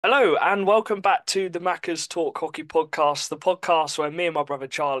Hello and welcome back to the Macca's Talk Hockey podcast, the podcast where me and my brother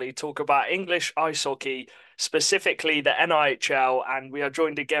Charlie talk about English ice hockey, specifically the NIHL, and we are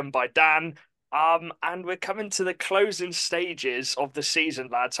joined again by Dan. And we're coming to the closing stages of the season,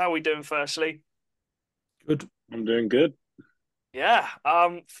 lads. How are we doing firstly? Good. I'm doing good. Yeah,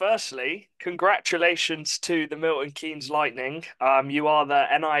 firstly, congratulations to the Milton Keynes Lightning. You are the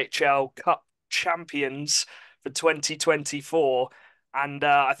NIHL Cup champions for 2024. And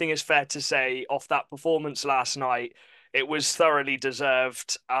I think it's fair to say, off that performance last night, it was thoroughly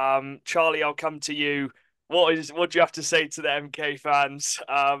deserved. Charlie, I'll come to you. What do you have to say to the MK fans?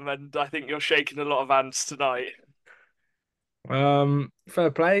 And I think you're shaking a lot of hands tonight.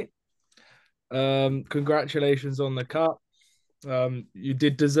 Fair play. Congratulations on the cup. You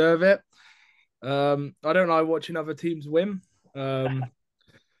did deserve it. I don't like watching other teams win. Um,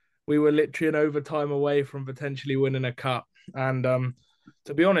 we were literally an overtime away from potentially winning a cup. And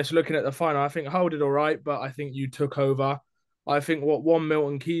to be honest, looking at the final, I think Hull did all right, but I think you took over. I think what won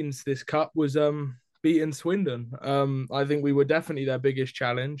Milton Keynes this cup was beating Swindon. I think we were definitely their biggest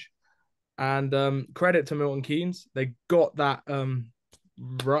challenge. And credit to Milton Keynes, they got that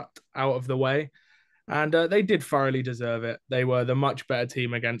rut out of the way, and they did thoroughly deserve it. They were the much better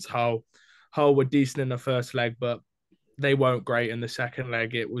team against Hull. Hull were decent in the first leg, but they weren't great in the second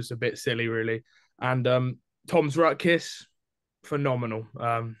leg. It was a bit silly, really. And Tom's Rutkiss, phenomenal.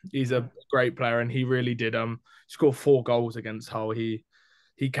 He's a great player, and he really did score 4 goals against Hull. He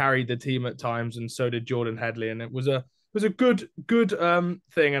carried the team at times, and so did Jordan Headley. And it was a good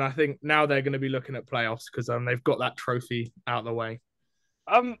thing. And I think now they're going to be looking at playoffs because they've got that trophy out of the way.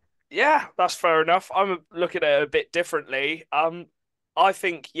 Um, yeah, that's fair enough. I'm looking at it a bit differently. I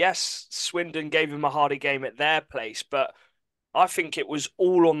think yes, Swindon gave him a harder game at their place, but I think it was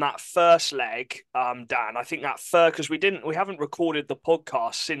all on that first leg, Dan. I think that first because we haven't recorded the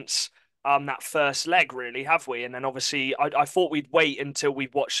podcast since that first leg, really, have we? And then obviously I thought we'd wait until we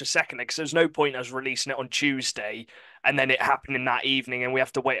watched the second leg because there's no point us releasing it on Tuesday and then it happening that evening and we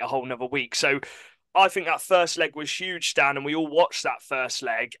have to wait a whole another week. So I think that first leg was huge, Dan, and we all watched that first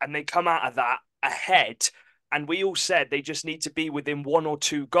leg, and they come out of that ahead. And we all said they just need to be within 1 or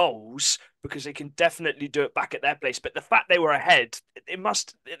 2 goals because they can definitely do it back at their place. But the fact they were ahead,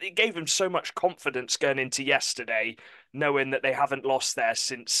 it gave them so much confidence going into yesterday, knowing that they haven't lost there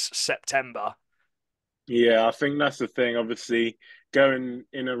since September. Yeah, I think that's the thing. Obviously, going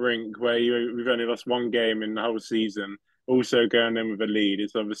in a rink where we've only lost one game in the whole season, also going in with a lead,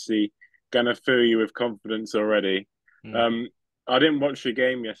 is obviously going to fill you with confidence already. Mm. Um, I didn't watch the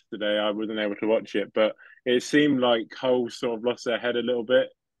game yesterday. I wasn't able to watch it, but it seemed like Hull sort of lost their head a little bit.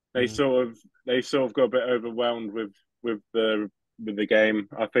 They Mm. sort of they sort of got a bit overwhelmed with the game.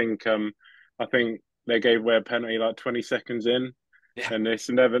 I think they gave away a penalty like 20 seconds in. Yeah. And it's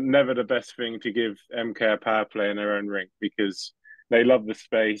never the best thing to give MK a power play in their own rink because they love the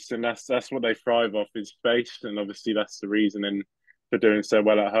space and that's what they thrive off is space. And obviously that's the reasoning for doing so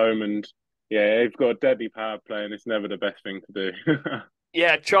well at home. And yeah, they've got a deadly power play and it's never the best thing to do.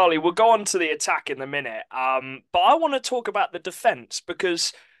 Yeah, Charlie, we'll go on to the attack in a minute. But I want to talk about the defense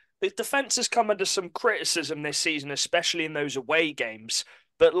because the defense has come under some criticism this season, especially in those away games.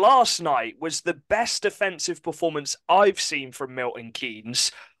 But last night was the best defensive performance I've seen from Milton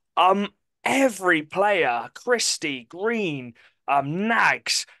Keynes. Um, every player, Christie, Green,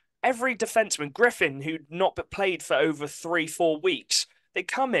 Nags, every defenseman, Griffin, who'd not but played for over 3, 4 weeks, they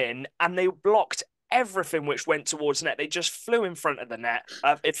come in and they blocked everything which went towards net. They just flew in front of the net,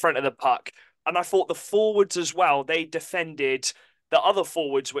 in front of the puck. And I thought the forwards as well, they defended the other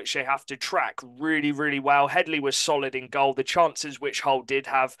forwards which they have to track really, really well. Headley was solid in goal. The chances which Hull did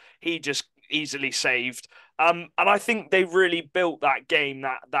have, he just easily saved. And I think they really built that game,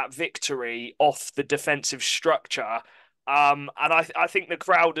 that victory off the defensive structure. And I think the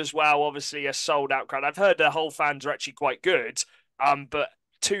crowd as well, obviously a sold out crowd. I've heard the Hull fans are actually quite good. But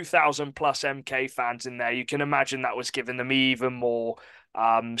 2,000 plus MK fans in there. You can imagine that was giving them even more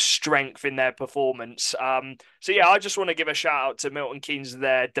strength in their performance. So yeah, I just want to give a shout out to Milton Keynes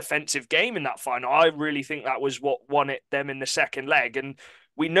their defensive game in that final. I really think that was what won it them in the second leg, and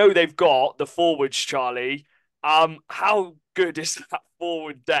we know they've got the forwards, Charlie. How good is that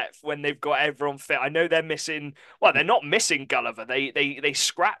forward depth when they've got everyone fit? I know they're missing. Well, they're not missing Gulliver. They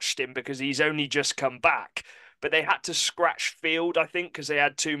scratched him because he's only just come back, but they had to scratch Field, I think, because they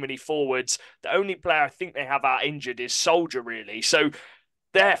had too many forwards. The only player I think they have out injured is Soldier, really. So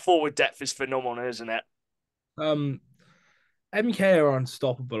their forward depth is phenomenal, isn't it? Um, MK are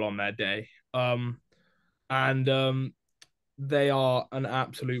unstoppable on their day. And they are an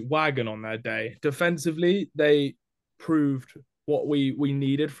absolute wagon on their day. Defensively, they proved what we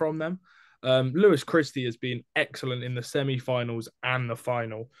needed from them. Lewis Christie has been excellent in the semi-finals and the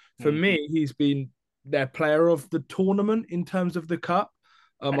final. For me, he's been their player of the tournament in terms of the cup.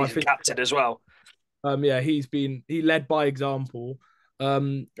 And he's a captain as well. Yeah, he led by example.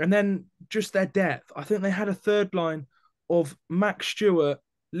 And then just their depth. I think they had a third line of Max Stewart,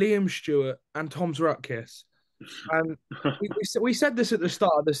 Liam Stewart, and Tom Zrutkis. And we said this at the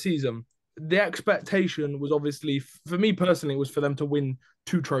start of the season. The expectation was obviously, for me personally, it was for them to win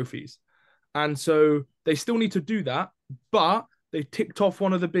 2 trophies. And so they still need to do that, but they ticked off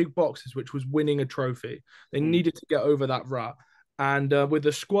one of the big boxes, which was winning a trophy. They needed to get over that rut. And with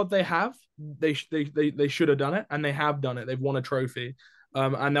the squad they have, they should have done it, and they have done it. They've won a trophy,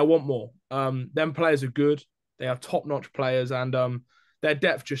 and they'll want more. Them players are good. They have top-notch players, and their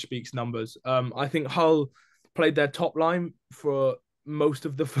depth just speaks numbers. I think Hull played their top line for most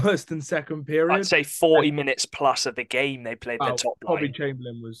of the first and second period. I'd say 40 minutes plus of the game they played their top line. Bobby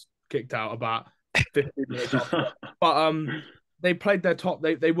Chamberlain was kicked out about 15 minutes after. But they played their top.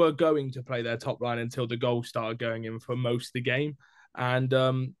 They were going to play their top line until the goal started going in for most of the game. And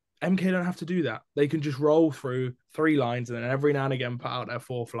MK don't have to do that. They can just roll through 3 lines and then every now and again put out their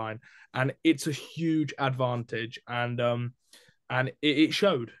 4th line. And it's a huge advantage. And it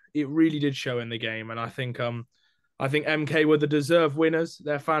showed. It really did show in the game. And I think MK were the deserved winners.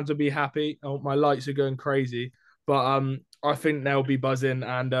 Their fans will be happy. Oh, my lights are going crazy. But I think they'll be buzzing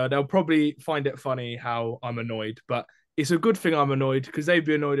and they'll probably find it funny how I'm annoyed. But it's a good thing I'm annoyed because they'd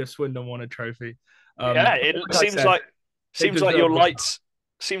be annoyed if Swindon won a trophy. It seems like your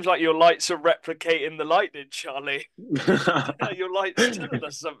lights are replicating the lightning, Charlie. Your lights telling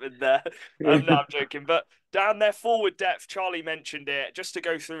us something there. No, I'm joking. But down their forward depth, Charlie mentioned it. Just to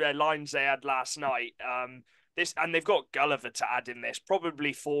go through their lines they had last night. And they've got Gulliver to add in this,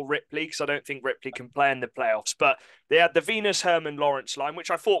 probably for Ripley, because I don't think Ripley can play in the playoffs. But they had the Venus, Herman, Lawrence line, which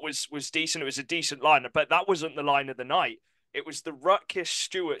I thought was decent. It was a decent line, but that wasn't the line of the night. It was the Rutkiss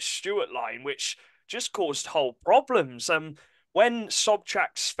Stewart line, which just caused whole problems. When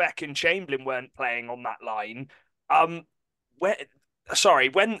Sobchak, Speck, and Chamberlain weren't playing on that line, when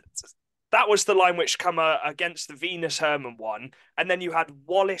that was the line which come against the Venus Herman one. And then you had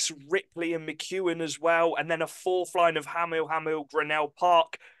Wallace, Ripley, and McEwen as well. And then a 4th line of Hamill, Grinnell,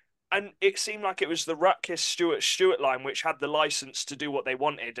 Park. And it seemed like it was the Rutkiss Stewart line which had the license to do what they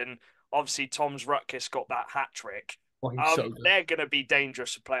wanted. And obviously Tom's Rutkiss got that hat trick. They're going to be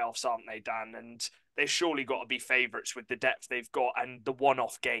dangerous for playoffs, aren't they, Dan? And they've surely got to be favourites with the depth they've got and the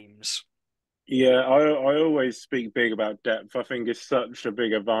one-off games. Yeah, I always speak big about depth. I think it's such a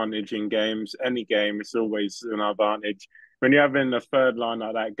big advantage in games. Any game, it's always an advantage. When you're having a third line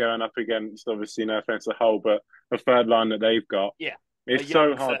like that going up against, obviously, no offense to Hull, but a third line that they've got, it's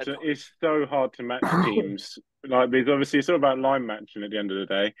so hard to match teams. Because obviously it's all about line matching at the end of the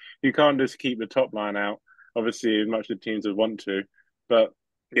day. You can't just keep the top line out, obviously, as much as teams would want to. But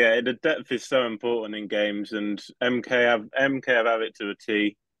yeah, the depth is so important in games, and MK have it to a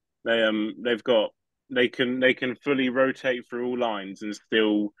T. They can fully rotate through all lines and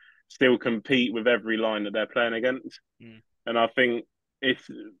still compete with every line that they're playing against. And I think if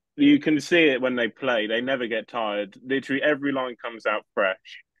you can see it when they play, they never get tired. Literally every line comes out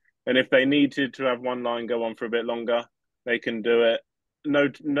fresh. And if they needed to have one line go on for a bit longer, they can do it.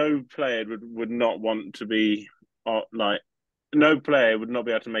 No player would not want to be no player would not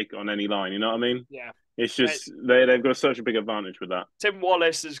be able to make it on any line. You know what I mean? Yeah. It's just they've got such a big advantage with that. Tim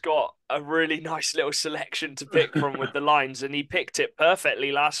Wallace has got a really nice little selection to pick from with the lines, and he picked it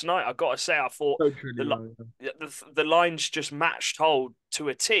perfectly last night. I've got to say, I thought the lines just matched Hull to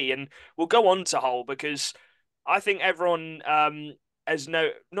a T, and we'll go on to Hull because I think everyone has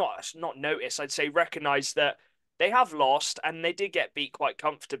not noticed. I'd say recognised that they have lost and they did get beat quite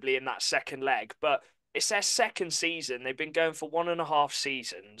comfortably in that second leg, but it's their second season. They've been going for 1.5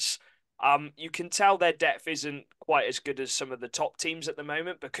 seasons. You can tell their depth isn't quite as good as some of the top teams at the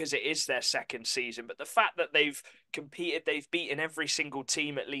moment because it is their second season. But the fact that they've competed, they've beaten every single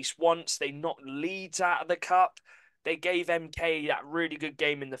team at least once. They knocked Leeds out of the cup. They gave MK that really good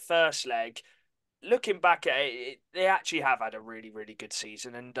game in the first leg. Looking back at it, they actually have had a really, really good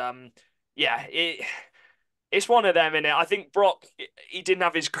season. And it's one of them, innit? I think Brock, he didn't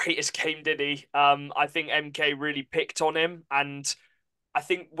have his greatest game, did he? I think MK really picked on him. And I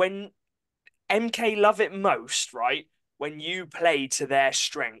think when MK love it most, right? When you play to their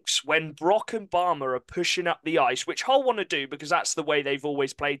strengths, when Brock and Barmer are pushing up the ice, which Hull want to do because that's the way they've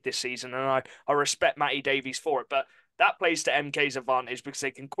always played this season, and I respect Matty Davies for it, but that plays to MK's advantage because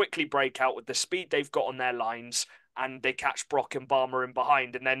they can quickly break out with the speed they've got on their lines and they catch Brock and Barmer in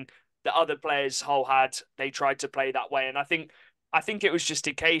behind. And then the other players Hull had, they tried to play that way. And I think I think it was just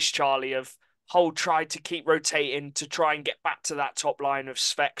a case, Charlie, of Hull tried to keep rotating to try and get back to that top line of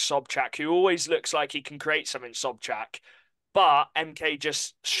Svek Sobchak, who always looks like he can create something, Sobchak. But MK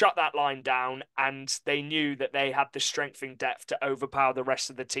just shut that line down, and they knew that they had the strength and depth to overpower the rest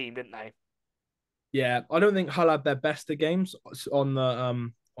of the team, didn't they? Yeah, I don't think Hull had their best of games on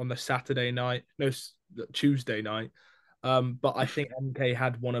the Saturday night, no, Tuesday night. But I think MK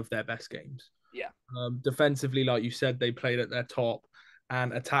had one of their best games. Yeah. Defensively, like you said, they played at their top,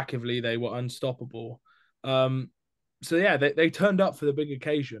 and attackively, they were unstoppable. So yeah, they turned up for the big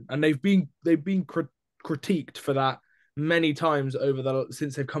occasion, and they've been critiqued for that many times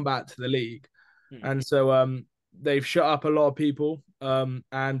since they've come back to the league, and so they've shut up a lot of people, and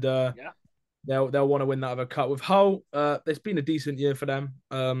Yeah. they'll want to win that other cup. With Hull, it's been a decent year for them.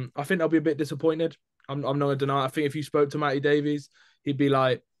 I think they'll be a bit disappointed. I'm not gonna deny it. I think if you spoke to Matty Davies, he'd be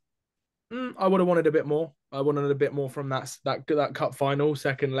like, I would have wanted a bit more. I wanted a bit more from that cup final,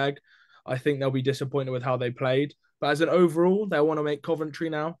 second leg. I think they'll be disappointed with how they played. But as an overall, they'll want to make Coventry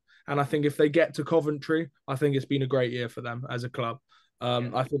now. And I think if they get to Coventry, I think it's been a great year for them as a club.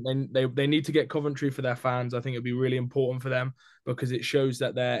 I think they need to get Coventry for their fans. I think it'd be really important for them because it shows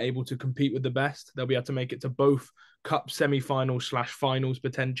that they're able to compete with the best. They'll be able to make it to both cup semi-finals / finals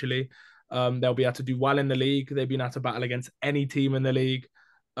potentially. They'll be able to do well in the league. They've been able to battle against any team in the league.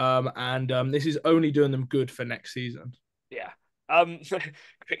 This is only doing them good for next season. Yeah.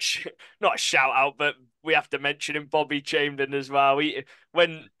 Not a shout out, but we have to mention him, Bobby Chamberlain as well.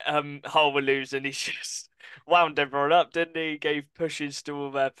 When Hull were losing, he just wound everyone up, didn't he? He gave pushes to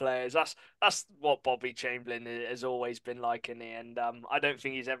all their players. That's what Bobby Chamberlain has always been like in the end. I don't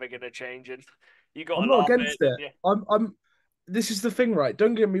think he's ever going to change. And you got I'm to not laugh at against it, it. didn't you? I'm. This is the thing, right?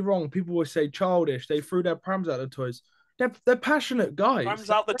 Don't get me wrong. People will say childish. They threw their prams out of toys. They're passionate guys. Rams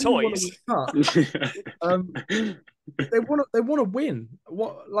out the They really want to toys. win cups. They want to win.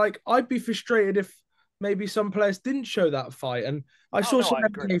 I'd be frustrated if maybe some players didn't show that fight. And I saw some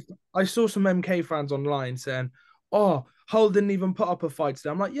MK fans online saying, "Oh, Hull didn't even put up a fight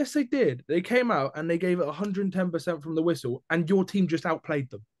today." I'm like, yes, they did. They came out and they gave it 110% from the whistle, and your team just outplayed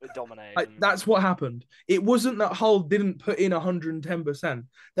them. It dominated. That's what happened. It wasn't that Hull didn't put in 110%.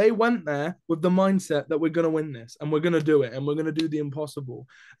 They went there with the mindset that we're going to win this and we're going to do it and we're going to do the impossible.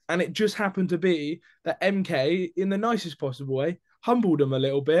 And it just happened to be that MK, in the nicest possible way, humbled them a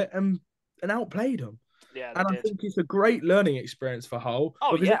little bit and outplayed them. Yeah, and I think it's a great learning experience for Hull.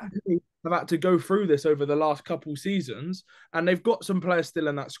 Oh, because yeah. MK have had to go through this over the last couple seasons, and they've got some players still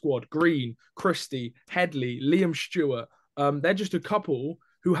in that squad. Green, Christie, Headley, Liam Stewart. They're just a couple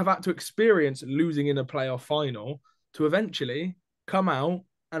who have had to experience losing in a playoff final to eventually come out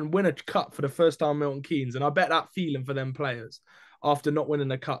and win a cup for the first time Milton Keynes. And I bet that feeling for them players after not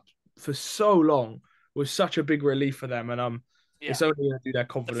winning a cup for so long was such a big relief for them. And it's only going to do their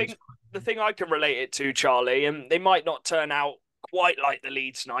confidence. The thing I can relate it to, Charlie, and they might not turn out quite like the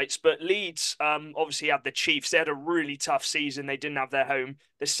Leeds Knights, but Leeds obviously had the Chiefs. They had a really tough season. They didn't have their home.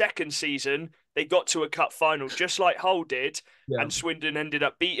 The second season, they got to a cup final, just like Hull did, and Swindon ended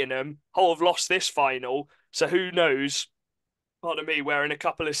up beating them. Hull have lost this final, so who knows, pardon me, where in a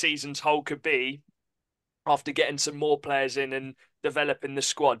couple of seasons Hull could be after getting some more players in and developing the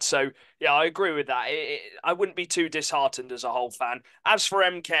squad. So, yeah, I agree with that. I wouldn't be too disheartened as a Hull fan. As for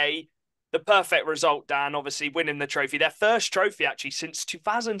MK, the perfect result, Dan, obviously winning the trophy. Their first trophy, actually, since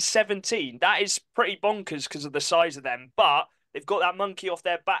 2017. That is pretty bonkers because of the size of them. But they've got that monkey off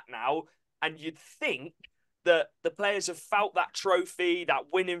their back now. And you'd think that the players have felt that trophy,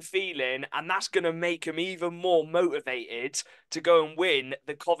 that winning feeling, and that's going to make them even more motivated to go and win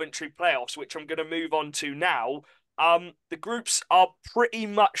the Coventry playoffs, which I'm going to move on to now. The groups are pretty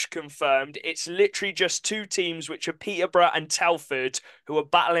much confirmed. It's literally just two teams, which are Peterborough and Telford, who are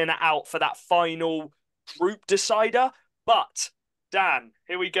battling it out for that final group decider. But, Dan,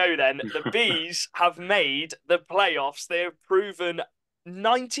 here we go then. The Bees have made the playoffs. They have proven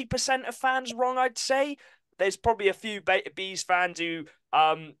 90% of fans wrong, I'd say. There's probably a few Bees fans who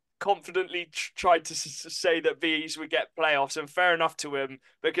confidently tried to say that Bees would get playoffs, and fair enough to him,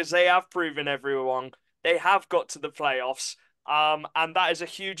 because they have proven everyone. They have got to the playoffs, and that is a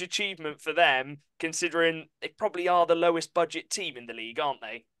huge achievement for them, considering they probably are the lowest budget team in the league, aren't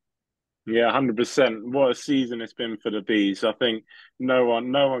they? Yeah, 100%. What a season it's been for the Bees. I think no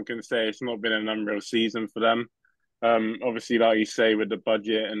one can say it's not been an unreal season for them. Obviously, like you say, with the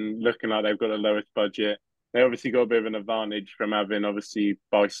budget and looking like they've got the lowest budget, they obviously got a bit of an advantage from having obviously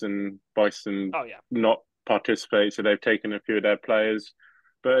Bison not participate, so they've taken a few of their players.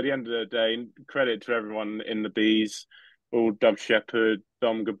 But at the end of the day, credit to everyone in the Bees. all Dove Shepherd,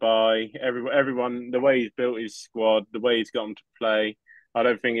 Dom Goodbye, everyone, the way he's built his squad, the way he's got them to play, I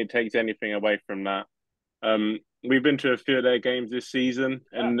don't think it takes anything away from that. We've been to a few of their games this season,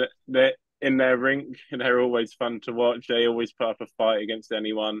 Yeah. and they're in their rink. They're always fun to watch. They always put up a fight against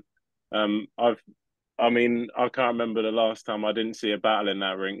anyone. Um, I've, I mean, I can't remember the last time I didn't see a battle in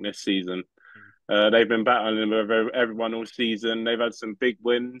that rink this season. They've been battling with everyone all season. They've had some big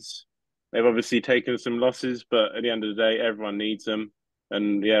wins. They've obviously taken some losses, but at the end of the day, everyone needs them.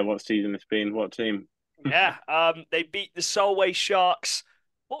 And yeah, what season it's been? What team? Yeah. They beat the Solway Sharks.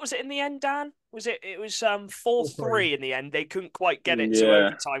 What was it in the end, Dan? It was 4-3 in the end. They couldn't quite get it to Yeah,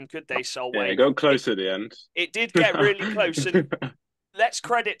 overtime, could they, yeah, it Solway? got close at the end. It did get really close, and let's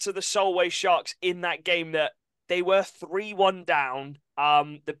credit to the Solway Sharks in that game that they were 3-1 down.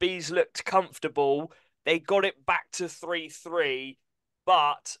 The Bees looked comfortable. They got it back to 3-3.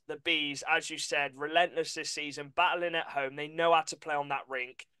 But the Bees, as you said, relentless this season, battling at home. They know how to play on that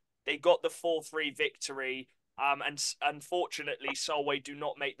rink. They got the 4-3 victory. And unfortunately, Solway do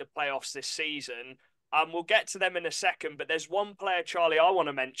not make the playoffs this season. We'll get to them in a second, but there's one player, Charlie, I want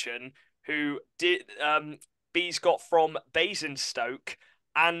to mention who did Bees got from Basingstoke,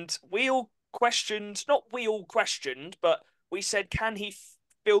 and not we all questioned, but we said, can he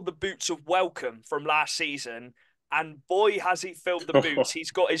fill the boots of Welcome from last season? And boy, has he filled the boots.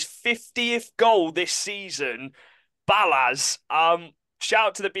 He's got his 50th goal this season. Balaz. Shout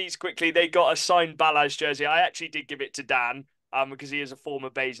out to the Bees quickly. They got a signed Balaz jersey. I actually did give it to Dan because he is a former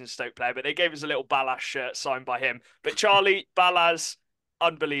Basingstoke player, but they gave us a little Balaz shirt signed by him. But Charlie, Balaz,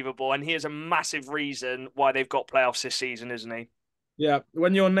 unbelievable. And he is a massive reason why they've got playoffs this season, isn't he? Yeah,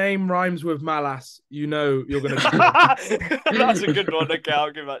 when your name rhymes with Malas, you know you're going to. That's a good one. Okay,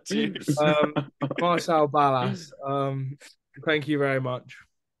 I'll give that to you. Marcel Ballas. Thank you very much.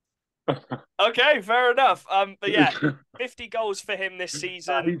 Okay, fair enough. But yeah, 50 goals for him this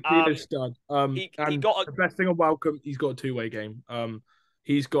season. He's been a stud. He got the best thing on Welcome. He's got a two-way game.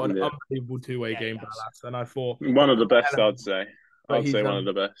 He's got an unbelievable two-way game, Ballas. And I thought one of the best. I'd say. I'd say one of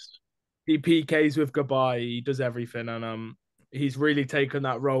the best. He PKs with Goodbye. He does everything, and he's really taken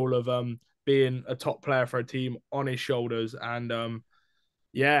that role of being a top player for a team on his shoulders. And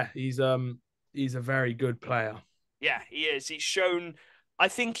yeah, he's a very good player. Yeah, he is. He's shown. I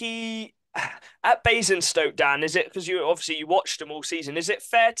think he at Basingstoke, Dan. Is it because you watched him all season? Is it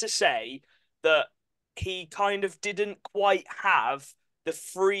fair to say that he kind of didn't quite have the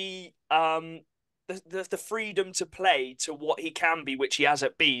free the freedom to play to what he can be, which he has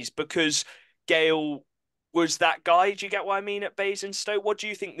at Bees, because Gale was that guy? Do you get what I mean at Basingstoke? What do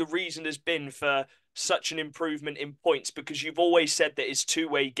you think the reason has been for such an improvement in points? Because you've always said that his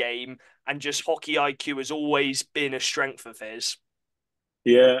two-way game and just hockey IQ has always been a strength of his.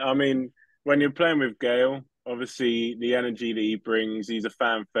 Yeah, I mean, when you're playing with Gale, obviously the energy that he brings, he's a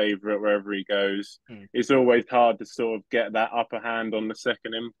fan favourite wherever he goes. It's always hard to sort of get that upper hand on the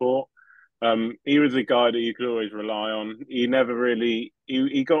second import. He was a guy that you could always rely on. He never really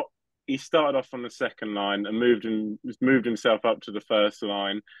he started off on the second line and moved himself up to the first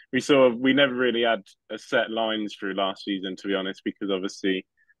line. We never really had a set lines through last season, to be honest, because obviously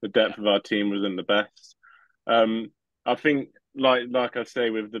the depth of our team wasn't the best. I think like I say,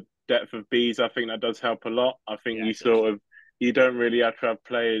 with the depth of Bees, I think that does help a lot. I think you don't really have to have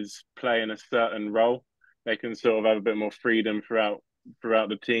players play in a certain role. They can sort of have a bit more freedom throughout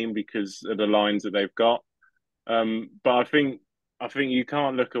the team because of the lines that they've got. But I think you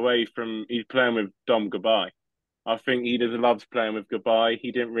can't look away from he's playing with Dom Goodbye. I think he just loves playing with Goodbye.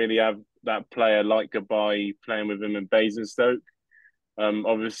 He didn't really have that player like Goodbye playing with him in Basingstoke.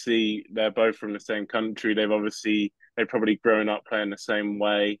 Obviously, they're both from the same country. They've probably grown up playing the same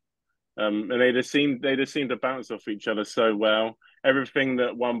way. And they just seem to bounce off each other so well. Everything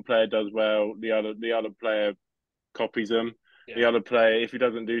that one player does well, the other player copies them. Yeah. The other player, if he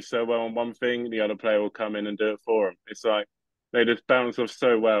doesn't do so well on one thing, the other player will come in and do it for him. It's like they just bounce off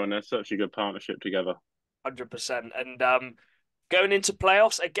so well, and they're such a good partnership together. 100%. And going into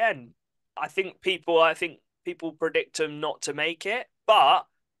playoffs again, I think people predict them not to make it, but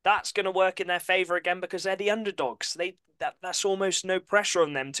that's going to work in their favor again because they're the underdogs. That's almost no pressure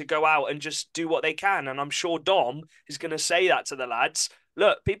on them to go out and just do what they can. And I'm sure Dom is going to say that to the lads.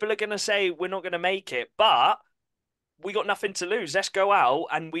 Look, people are going to say we're not going to make it, but we got nothing to lose. Let's go out,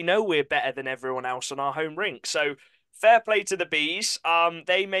 and we know we're better than everyone else on our home rink. So fair play to the Bees.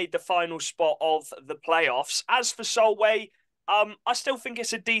 They made the final spot of the playoffs. As for Solway, I still think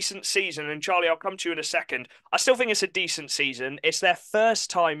it's a decent season. And Charlie, I'll come to you in a second. I still think it's a decent season. It's their first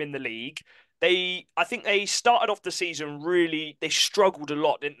time in the league. I think they started off the season really. They struggled a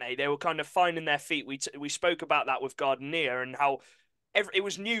lot, didn't they? They were kind of finding their feet. We spoke about that with Gardner and how it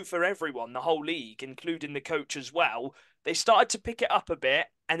was new for everyone, the whole league, including the coach as well. They started to pick it up a bit,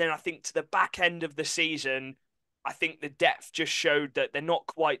 and then I think to the back end of the season, I think the depth just showed that they're not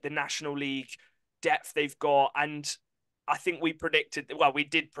quite the National League depth they've got, and I think we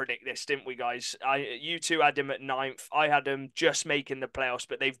did predict this, didn't we, guys? You two had him at ninth. I had him just making the playoffs,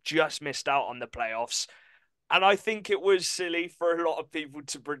 but they've just missed out on the playoffs. And I think it was silly for a lot of people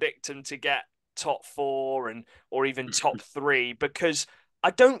to predict them to get top four or even top three, because I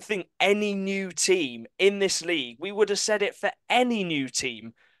don't think any new team in this league, we would have said it for any new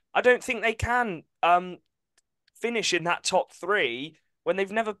team, I don't think they can finish in that top three when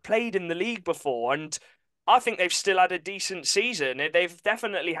they've never played in the league before. And I think they've still had a decent season. They've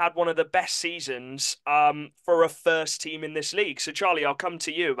definitely had one of the best seasons for a first team in this league. So, Charlie, I'll come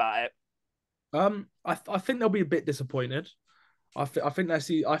to you about it. I think they'll be a bit disappointed. I think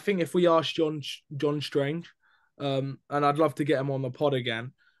if we ask John Strange, and I'd love to get him on the pod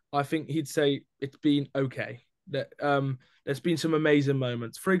again, I think he'd say it's been okay. That there's been some amazing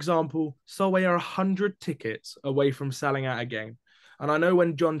moments. For example, Solway are 100 tickets away from selling out a game. And I know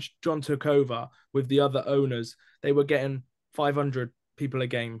when John took over with the other owners, they were getting 500 people a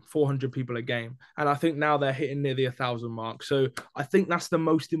game, 400 people a game. And I think now they're hitting near the 1,000 mark. So I think that's the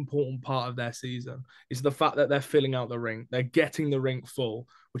most important part of their season, is the fact that they're filling out the rink. They're getting the rink full,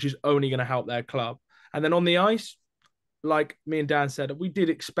 which is only going to help their club. And then on the ice, like me and Dan said, we did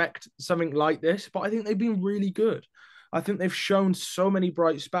expect something like this, but I think they've been really good. I think they've shown so many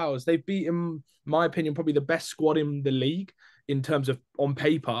bright spells. They've beaten, in my opinion, probably the best squad in the league in terms of on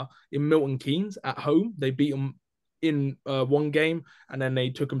paper in Milton Keynes at home. They beat them in one game, and then they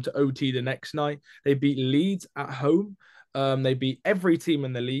took them to OT the next night. They beat Leeds at home. They beat every team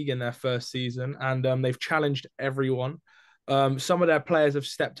in the league in their first season, and they've challenged everyone. Some of their players have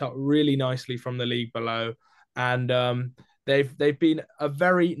stepped up really nicely from the league below, and they've been a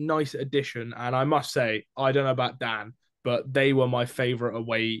very nice addition. And I must say, I don't know about Dan, but they were my favourite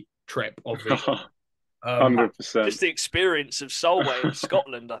away trip of the year. 100%. Just the experience of Solway in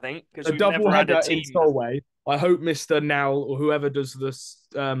Scotland, I think, because A we've double never had a header team. in Solway. I hope Mr. Nell or whoever does this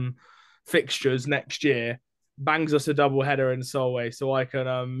fixtures next year bangs us a double header in Solway, so I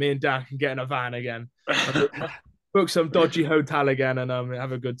can me and Dan can get in a van again, book some dodgy hotel again, and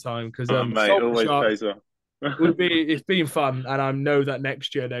have a good time, because mate, always pays off. It's been fun, and I know that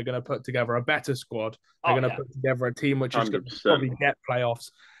next year they're going to put together a better squad. They're going to put together a team which is going to probably get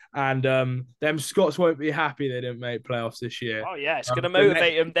playoffs. And them Scots won't be happy they didn't make playoffs this year. Oh yeah, it's going to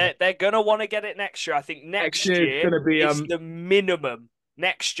motivate them. They're going to want to get it next year. I think next year is going to be the minimum.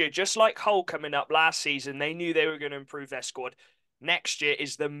 Next year, just like Hull coming up last season, they knew they were going to improve their squad. Next year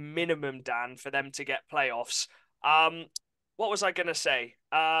is the minimum, Dan, for them to get playoffs. What was I going to say?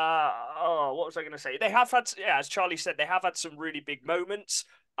 What was I going to say? They have had, as Charlie said, they have had some really big moments.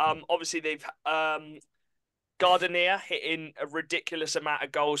 Obviously, they've Gardner hitting a ridiculous amount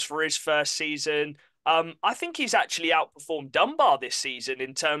of goals for his first season. I think he's actually outperformed Dunbar this season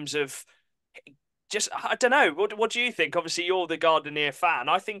in terms of I don't know. What do you think? Obviously, you're the Gardner fan.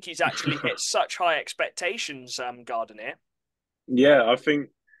 I think he's actually hit such high expectations, Gardner. Yeah, I think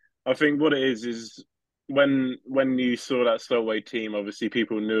what it is when you saw that Solway team, obviously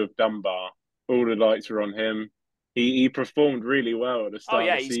people knew of Dunbar. All the lights were on him. He performed really well at the start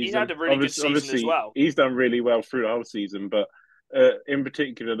of the season. He's had a really good season as well. He's done really well through the whole season, but in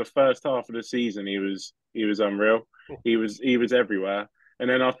particular, the first half of the season, he was unreal. He was everywhere, and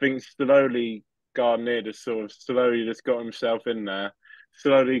then I think slowly Gardner just got himself in there,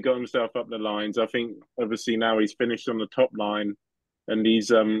 slowly got himself up the lines. I think obviously now he's finished on the top line, and he's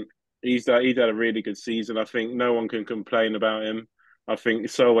had a really good season. I think no one can complain about him. I think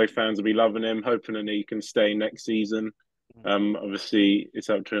Solway fans will be loving him, hoping that he can stay next season. Obviously, it's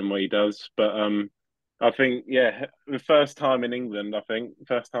up to him what he does. But I think, the first time in England,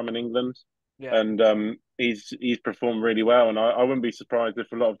 Yeah. And he's performed really well. And I wouldn't be surprised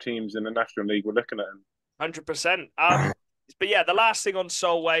if a lot of teams in the National League were looking at him. 100%. But yeah, the last thing on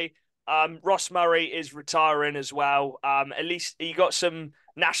Solway, Ross Murray is retiring as well. At least he got some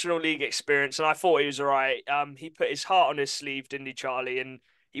National League experience, and I thought he was all right. He put his heart on his sleeve, didn't he, Charlie? And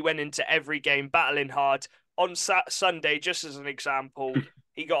he went into every game battling hard. On Sunday, just as an example,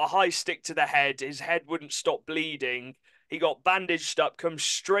 he got a high stick to the head. His head wouldn't stop bleeding. He got bandaged up, come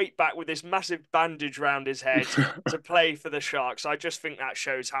straight back with this massive bandage round his head to play for the Sharks. I just think that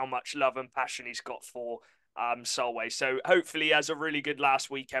shows how much love and passion he's got for Solway. So hopefully he has a really good last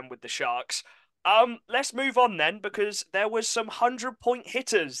weekend with the Sharks. Let's move on then, because there was some 100-point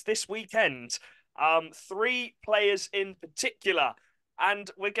hitters this weekend. Three players in particular, and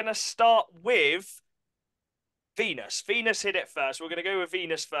we're gonna start with Venus. Venus hit it first. We're going to go with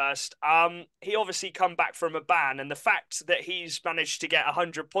Venus first. He obviously come back from a ban, and the fact that he's managed to get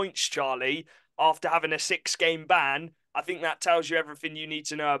 100 points, Charlie, after having a 6-game ban, I think that tells you everything you need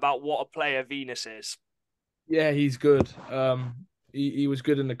to know about what a player Venus is. Yeah, he's good. He was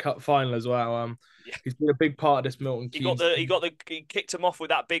good in the cup final as well. Yeah, He's been a big part of this Milton he got Keynes the he team. got the he kicked him off with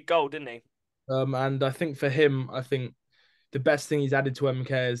that big goal, didn't he? And I think for him, I think the best thing he's added to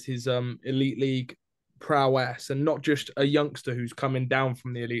MK is his elite league prowess, and not just a youngster who's coming down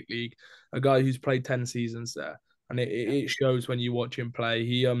from the elite league, a guy who's played 10 seasons there, and Yeah. it shows when you watch him play.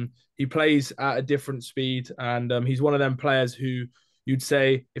 He plays at a different speed, and he's one of them players who you'd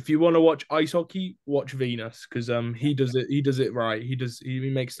say if you want to watch ice hockey, watch Venus, because he does it right.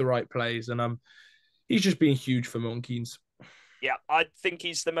 He makes the right plays, and he's just been huge for Milton Keynes. Yeah, I think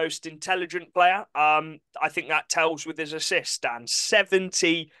he's the most intelligent player. I think that tells with his assists, Dan.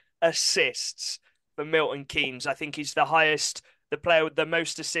 70 assists for Milton Keynes. I think he's the player with the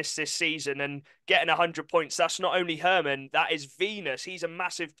most assists this season, and getting 100 points. That's not only Herman, that is Venus. He's a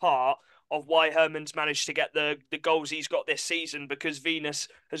massive part of why Herman's managed to get the goals he's got this season, because Venus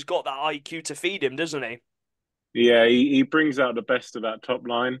has got that IQ to feed him, doesn't he? Yeah, he brings out the best of that top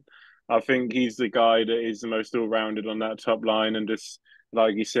line. I think he's the guy that is the most all-rounded on that top line, and just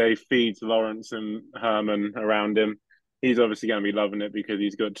like you say, feeds Lawrence and Herman around him. He's obviously going to be loving it because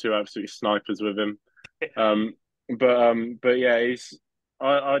he's got two absolute snipers with him. Um, but yeah, he's.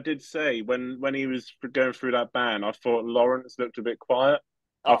 I did say when he was going through that ban, I thought Lawrence looked a bit quiet.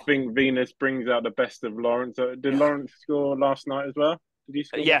 I Oh, think Venus brings out the best of Lawrence. Did yeah. Lawrence score last night as well? Did he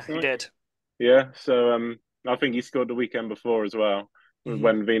score Yeah, last he night? did. Yeah, so I think he scored the weekend before as well, Mhm.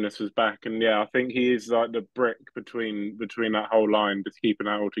 when Venus was back, and yeah, I think he is like the brick between that whole line, just keeping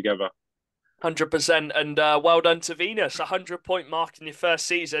that all together. 100%, and well done to Venus. 100-point mark in your first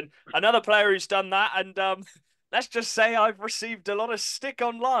season. Another player who's done that, and let's just say I've received a lot of stick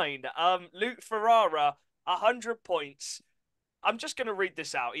online. Luke Ferrara, 100 points. I'm just going to read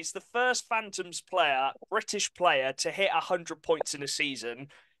this out. He's the first Phantoms player, British player, to hit 100 points in a season.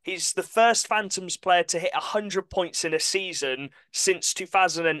 He's the first Phantoms player to hit 100 points in a season since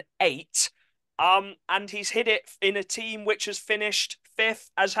 2008. And he's hit it in a team which has finished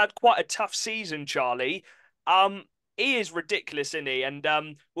fifth, has had quite a tough season, Charlie. He is ridiculous, isn't he? And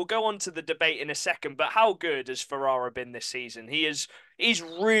we'll go on to the debate in a second. But how good has Ferrara been this season? He's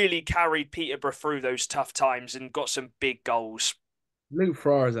really carried Peterborough through those tough times and got some big goals. Luke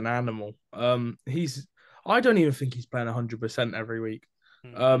Farrar is an animal. I don't even think he's playing 100% every week.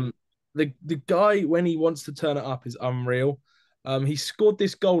 Mm. Um, the guy when he wants to turn it up is unreal. He scored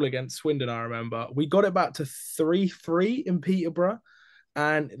this goal against Swindon. I remember we got it back to 3-3 in Peterborough,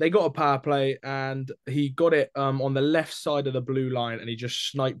 and they got a power play, and he got it on the left side of the blue line, and he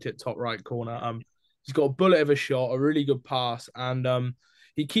just sniped it top right corner. He's got a bullet of a shot, a really good pass, and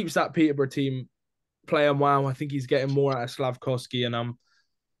he keeps that Peterborough team playing well. I think he's getting more out of Slavkovsky, and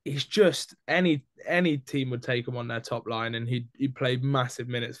he's just any team would take him on their top line, and he played massive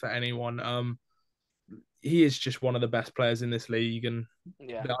minutes for anyone. He is just one of the best players in this league, and I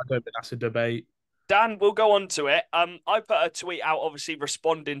Yeah. don't think that's a debate. Dan, we'll go on to it. I put a tweet out, obviously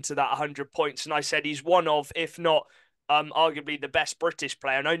responding to that 100 points, and I said he's one of, if not, arguably the best British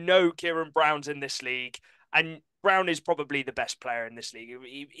player. And I know Kieran Brown's in this league, and Brown is probably the best player in this league.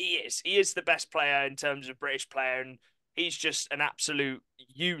 He is the best player in terms of British player, and he's just an absolute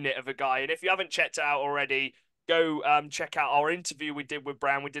unit of a guy. And if you haven't checked it out already, go check out our interview we did with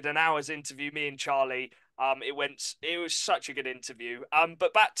Brown. We did an hour's interview, me and Charlie. It was such a good interview.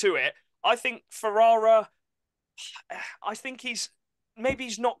 But back to it. I think Ferrara, I think maybe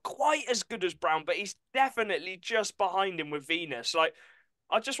he's not quite as good as Brown, but he's definitely just behind him with Venus. Like,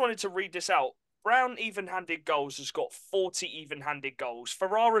 I just wanted to read this out. Brown even-handed goals has got 40 even-handed goals.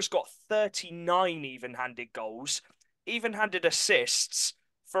 Ferrara's got 39 even-handed goals. Even-handed assists,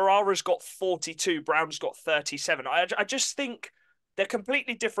 Ferrara's got 42. Brown's got 37. I just think they're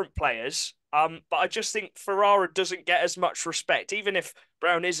completely different players. But I just think Ferrara doesn't get as much respect, even if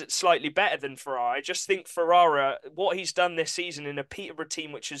Brown is slightly better than Ferrara. I just think Ferrara, what he's done this season in a Peterborough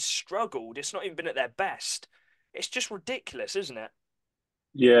team which has struggled, it's not even been at their best. It's just ridiculous, isn't it?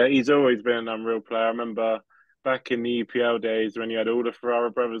 Yeah, he's always been an unreal player. I remember back in the EPL days when you had all the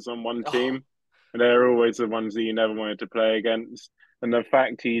Ferrara brothers on one Oh, team, and they're always the ones that you never wanted to play against. And the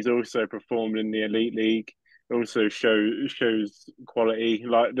fact he's also performed in the Elite League also shows quality,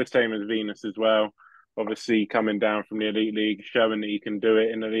 like the same as Venus as well. Obviously, coming down from the Elite League, showing that he can do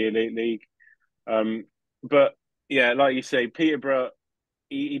it in the Elite League. But yeah, like you say, Peterborough,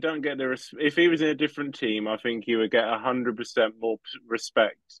 he don't get the if he was in a different team, I think he would get 100% more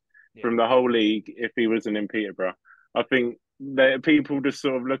respect Yeah. from the whole league if he wasn't in Peterborough. I think that people just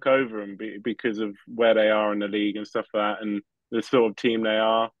sort of look over him because of where they are in the league and stuff like that, and the sort of team they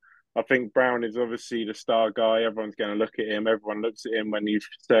are. I think Brown is obviously the star guy. Everyone's going to look at him. Everyone looks at him when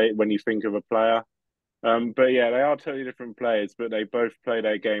you think of a player. But yeah, they are totally different players, but they both play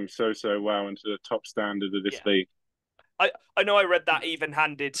their game so well into the top standard of this Yeah. league. I know I read that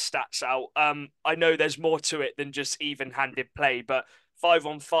even-handed stats out. I know there's more to it than just even-handed play, but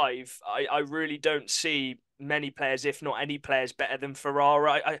 5-on-5, I really don't see many players, if not any players, better than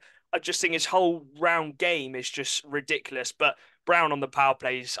Ferrara. I just think his whole round game is just ridiculous. But Brown on the power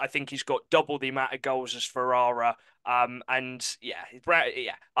plays, I think he's got double the amount of goals as Ferrara. And yeah,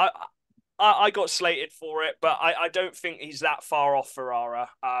 yeah, I got slated for it, but I don't think he's that far off Ferrara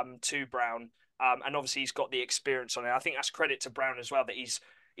to Brown. And obviously he's got the experience on it. I think that's credit to Brown as well that he's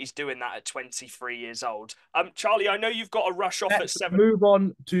doing that at 23 years old. Charlie, I know you've got to rush off at Let's 7. move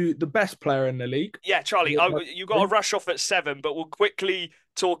on to the best player in the league. Yeah, Charlie, you got to rush off at 7, but we'll quickly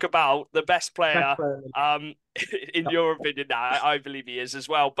talk about the best Best player. player in In your opinion, now I believe he is as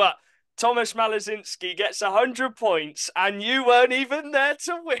well. But Thomas Malazinski gets 100 points, and you weren't even there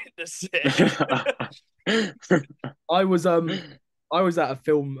to witness it. I was at a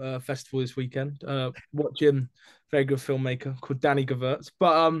film festival this weekend, watching a very good filmmaker called Danny Gavertz.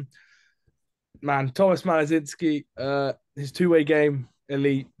 But man, Thomas Malazinski, his two-way game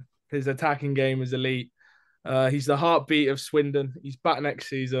elite, his attacking game is elite. He's the heartbeat of Swindon. He's back next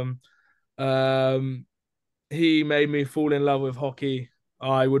season. He made me fall in love with hockey.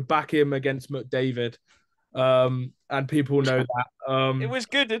 I would back him against McDavid, and people know that. It was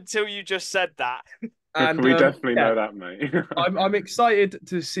good until you just said that. And We definitely yeah, know that, mate. I'm excited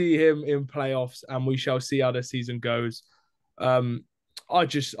to see him in playoffs, and we shall see how the season goes. I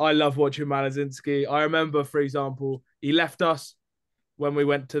love watching Malazinski. I remember, for example, he left us when we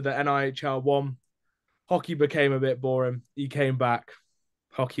went to the NIHL one. Hockey became a bit boring. He came back.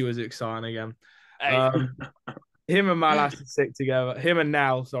 Hockey was exciting again. Hey, Him and Malas are sick together. Him and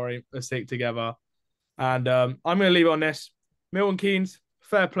Nal, sorry, are sick together. And I'm going to leave it on this. Milton Keynes,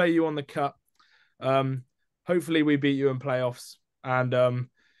 fair play you on the cut. Hopefully we beat you in playoffs. And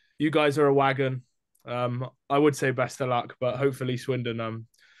you guys are a wagon. I would say best of luck, but hopefully Swindon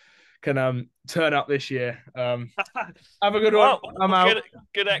can turn up this year. Have a good one. I'm out.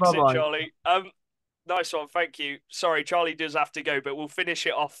 Good exit, Bye-bye. Charlie. Nice one, thank you. Sorry, Charlie does have to go, but we'll finish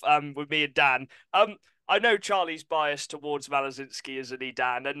it off with me and Dan. I know Charlie's biased towards Malazinski, isn't he,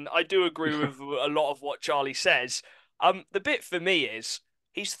 Dan? And I do agree with a lot of what Charlie says. The bit for me is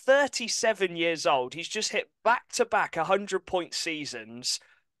he's 37 years old. He's just hit back-to-back 100-point seasons.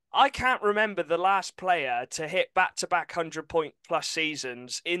 I can't remember the last player to hit back-to-back 100-point plus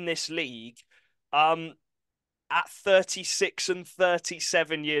seasons in this league at 36 and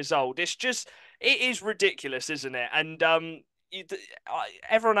 37 years old. It is ridiculous, isn't it? And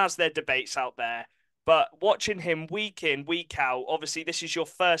everyone has their debates out there. But watching him week in, week out, obviously this is your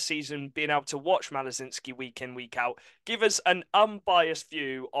first season being able to watch Malazinski week in, week out. Give us an unbiased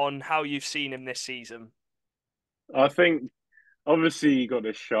view on how you've seen him this season. I think obviously he got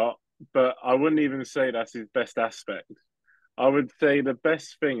a shot, but I wouldn't even say that's his best aspect. I would say the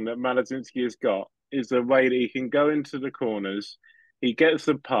best thing that Malazinski has got is the way that he can go into the corners. He gets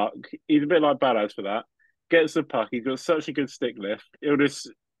the puck. He's a bit like Ballas for that. Gets the puck. He's got such a good stick lift.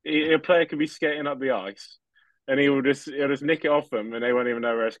 A player could be skating up the ice, and he'll just nick it off them, and they won't even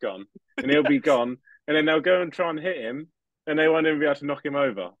know where it's gone, and he'll be gone, and then they'll go and try and hit him, and they won't even be able to knock him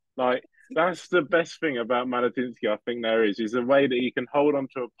over. Like that's the best thing about Malazinski. I think there is the way that he can hold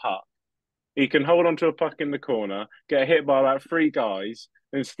onto a puck. He can hold onto a puck in the corner, get hit by about 3 guys,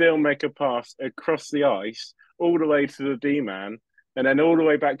 and still make a pass across the ice all the way to the D man, and then all the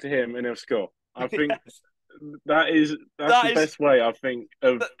way back to him, and he'll score. I think that's the best way I think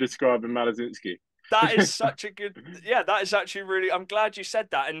of describing Malazinski. That is such a good, yeah. That is actually really. I'm glad you said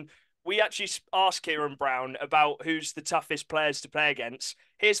that. And we actually asked Kieran Brown about who's the toughest players to play against.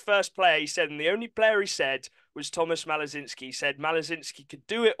 His first player, he said, and the only player he said was Thomas Malazinski. He said Malazinski could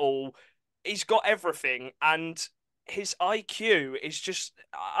do it all. He's got everything, and his IQ is just.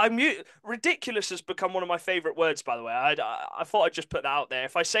 Ridiculous has become one of my favorite words. By the way, I thought I'd just put that out there.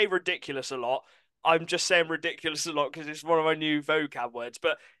 If I say ridiculous a lot, I'm just saying ridiculous a lot because it's one of my new vocab words,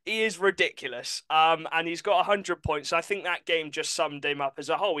 but he is ridiculous. And he's got 100 points. So I think that game just summed him up as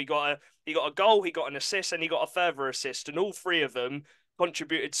a whole. He got a goal, he got an assist, and he got a further assist, and all 3 of them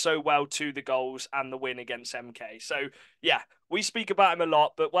contributed so well to the goals and the win against MK. So, yeah, we speak about him a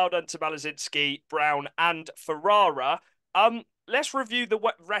lot, but well done to Malazinski, Brown, and Ferrara. Let's review the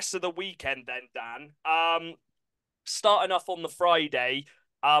rest of the weekend then, Dan. Starting off on the Friday,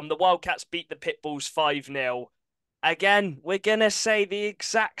 the Wildcats beat the Pitbulls 5-0. Again, we're going to say the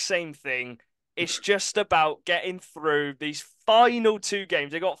exact same thing. It's just about getting through these final two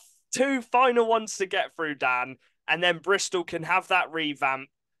games. They got two final ones to get through, Dan, and then Bristol can have that revamp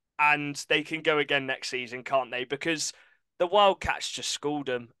and they can go again next season, can't they? Because the Wildcats just schooled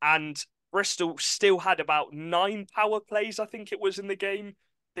them, and Bristol still had about 9 power plays, I think it was, in the game.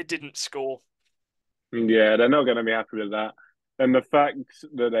 They didn't score. Yeah, they're not going to be happy with that. And the fact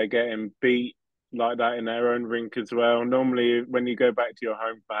that they're getting beat like that in their own rink as well. Normally, when you go back to your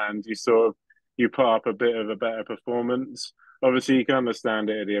home fans, you put up a bit of a better performance. Obviously, you can understand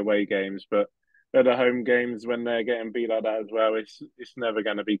it at the away games, but at the home games, when they're getting beat like that as well, it's never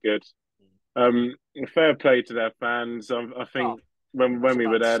going to be good. Fair play to their fans. I think when we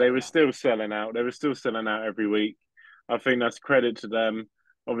were there, they were still selling out. They were still selling out every week. I think that's credit to them.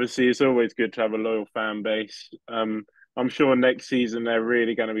 Obviously, it's always good to have a loyal fan base. I'm sure next season they're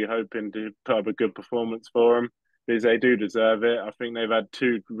really going to be hoping to put up a good performance for them because they do deserve it. I think they've had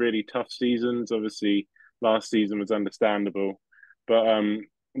 2 really tough seasons. Obviously, last season was understandable, but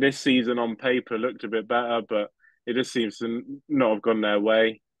this season on paper looked a bit better, but it just seems to not have gone their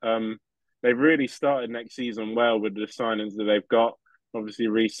way. They've really started next season well with the signings that they've got. Obviously,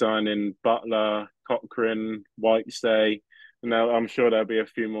 re-signing Butler, Cochrane, Whitestay, and now I'm sure there'll be a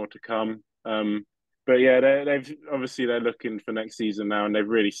few more to come. But yeah, they're looking for next season now, and they've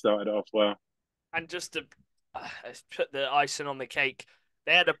really started it off well. And just to put the icing on the cake,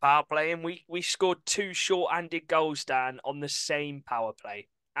 they had a power play, and we scored 2 short-handed goals, Dan, on the same power play.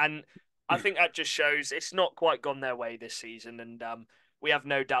 And I think that just shows it's not quite gone their way this season, and we have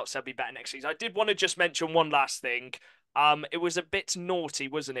no doubts they'll be better next season. I did want to just mention one last thing. It was a bit naughty,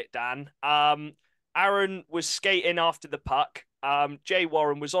 wasn't it, Dan? Aaron was skating after the puck. Jay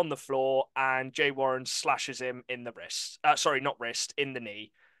Warren was on the floor, and Jay Warren slashes him in the wrist. In the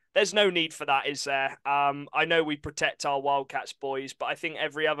knee. There's no need for that, is there? I know we protect our Wildcats boys, but I think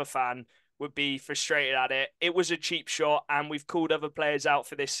every other fan would be frustrated at it. It was a cheap shot, and we've called other players out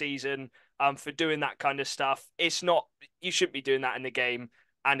for this season for doing that kind of stuff. It's not, you shouldn't be doing that in the game,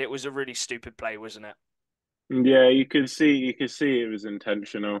 and it was a really stupid play, wasn't it? Yeah, you could see it was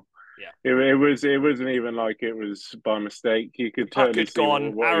intentional. Yeah, it wasn't even like it was by mistake. You could puck totally had see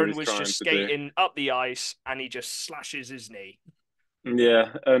gone. what he Aaron was was trying just to do. skating up the ice, and he just slashes his knee.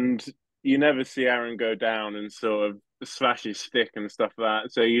 Yeah, and you never see Aaron go down and sort of slash his stick and stuff like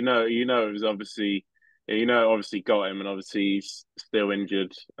that. So it was obviously, it obviously got him, and obviously he's still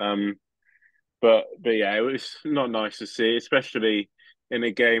injured. But yeah, it was not nice to see, especially in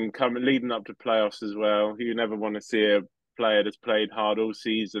a game coming leading up to playoffs as well. You never want to see a player that's played hard all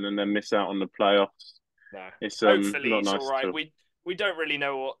season and then miss out on the playoffs. No. It's Hopefully not he's nice all at right. all. We don't really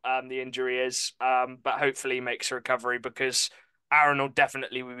know what the injury is, but hopefully he makes a recovery, because Aaron will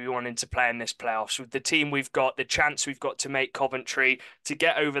definitely be wanting to play in this playoffs with the team we've got, the chance we've got to make Coventry, to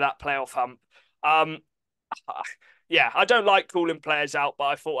get over that playoff hump. Um, yeah, I don't like calling players out, but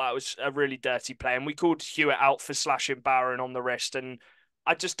I thought that was a really dirty play, and we called Hewitt out for slashing Barron on the wrist, and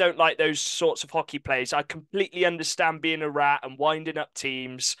I just don't like those sorts of hockey plays. I completely understand being a rat and winding up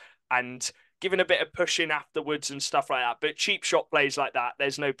teams and giving a bit of pushing afterwards and stuff like that. But cheap shot plays like that,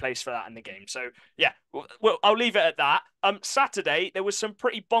 there's no place for that in the game. So yeah, well, I'll leave it at that. Saturday there was some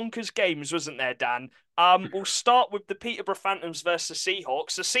pretty bonkers games, wasn't there, Dan? We'll start with the Peterborough Phantoms versus the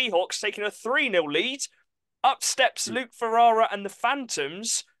Seahawks. The Seahawks taking a 3-0 lead. Up steps Luke Ferrara and the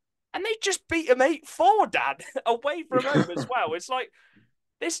Phantoms, and they just beat them 8-4, Dan, away from home as well. It's like,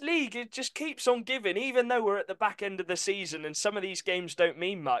 this league, it just keeps on giving, even though we're at the back end of the season and some of these games don't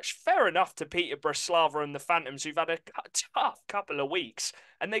mean much. Fair enough to Peterborough, Slava and the Phantoms, who've had a tough couple of weeks,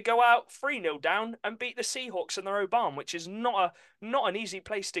 and they go out 3-0 down and beat the Seahawks in their own barn, which is not an easy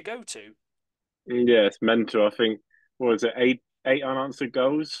place to go to. Yeah, it's mental. I think, what was it, eight unanswered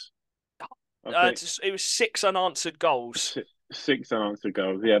goals? I think It was 6 unanswered goals. six unanswered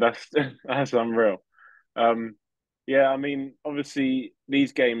goals. Yeah, that's that's unreal. Um, yeah, I mean, obviously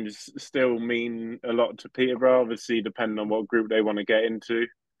these games still mean a lot to Peterborough. Obviously, depending on what group they want to get into.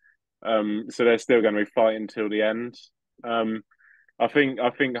 So they're still going to be fighting till the end. Um, I think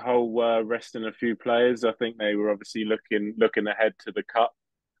Hull were resting a few players. I think they were obviously looking ahead to the cup.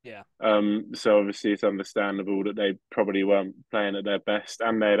 Yeah. So obviously it's understandable that they probably weren't playing at their best,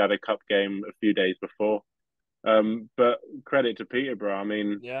 and they had a cup game a few days before. But credit to Peterborough. I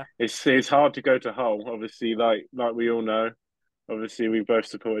mean, Yeah. it's hard to go to Hull, obviously, like we all know. Obviously, we both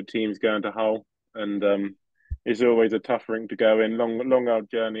supported teams going to Hull, and it's always a tough rink to go in. Long old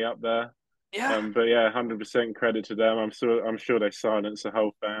journey up there. Yeah. But yeah, 100% credit to them. I'm sure they silence the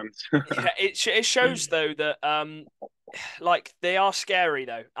Hull fans. Yeah, it shows though that like they are scary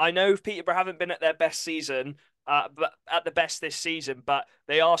though. I know Peterborough haven't been at their best season, but at the best this season, but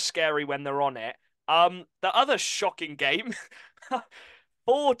they are scary when they're on it. The other shocking game,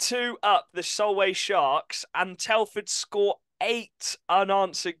 4-2 up the Solway Sharks, and Telford score 8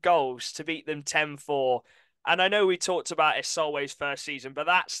 unanswered goals to beat them 10-4. And I know we talked about it Solway's first season, but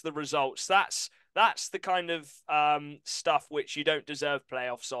that's the results. That's the kind of stuff which you don't deserve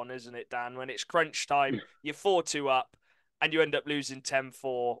playoffs on, isn't it, Dan? When it's crunch time, you're 4-2 up and you end up losing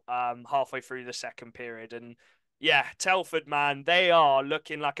 10-4 halfway through the second period. And yeah, Telford, man, they are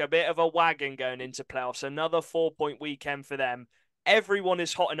looking like a bit of a wagon going into playoffs. Another 4-point weekend for them. Everyone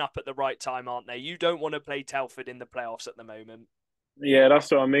is hotting up at the right time, aren't they? You don't want to play Telford in the playoffs at the moment. Yeah, that's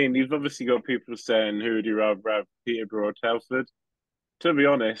what I mean. You've obviously got people saying, who would you rather have, Peterborough or Telford? To be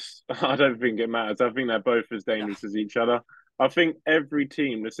honest, I don't think it matters. I think they're both as No. dangerous as each other. I think every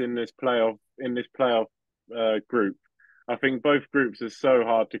team that's in this playoff group, I think both groups are so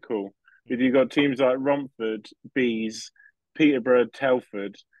hard to call. If you've got teams like Romford, Bees, Peterborough,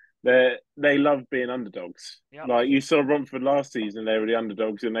 Telford, they love being underdogs. Yep. Like you saw Romford last season, they were the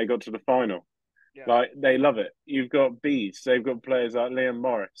underdogs and they got to the final. Yeah. Like they love it. You've got Bees. They've got players like Liam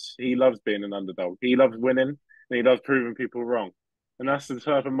Morris. He loves being an underdog. He loves winning and he loves proving people wrong. And that's the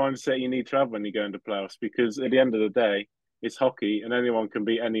type of mindset you need to have when you go into playoffs because at the end of the day, it's hockey and anyone can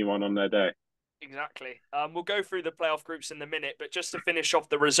beat anyone on their day. Exactly. We'll go through the playoff groups in a minute, but just to finish off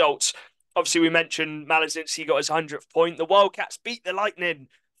the results, obviously we mentioned Malazinski got his 100th point. The Wildcats beat the Lightning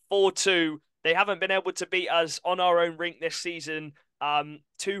 4-2. They haven't been able to beat us on our own rink this season.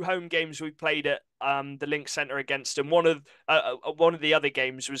 2 home games we played at the Link Centre against them. One of the other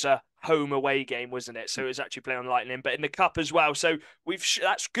games was a home away game, wasn't it? So it was actually playing on Lightning, but in the cup as well. So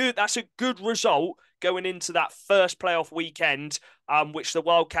that's good. That's a good result going into that first playoff weekend, which the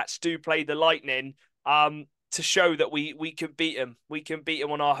Wildcats do play the Lightning. To show that we can beat them. We can beat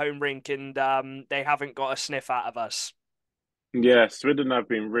them on our home rink, and they haven't got a sniff out of us. Yeah, Swindon have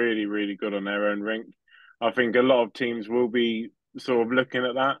been really, really good on their own rink. I think a lot of teams will be sort of looking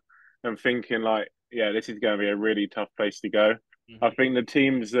at that and thinking like, yeah, this is going to be a really tough place to go. Mm-hmm. I think the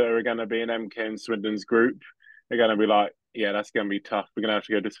teams that are going to be in MK and Swindon's group are going to be like, yeah, that's going to be tough. We're going to have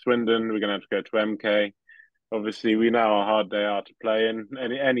to go to Swindon. We're going to have to go to MK. Obviously, we know how hard they are to play in.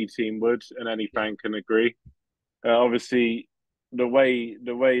 Any team would, and any fan can agree. Obviously, the way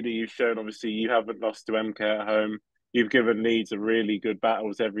that you've shown, obviously, you haven't lost to MK at home. You've given Leeds a really good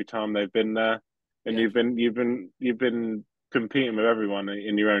battles every time they've been there, and Yeah. you've been competing with everyone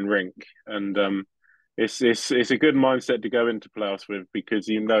in your own rink, and it's a good mindset to go into playoffs with because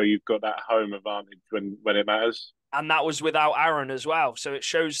you know you've got that home advantage when it matters. And that was without Aaron as well. So it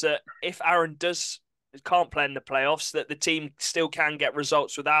shows that if Aaron can't play in the playoffs, that the team still can get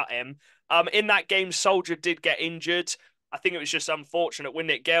results without him. In that game, Soldier did get injured. I think it was just unfortunate,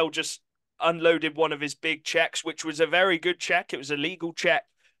 wasn't it? Gale just unloaded one of his big checks, which was a very good check. It was a legal check.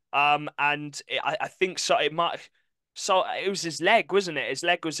 I think so. It was his leg, wasn't it? His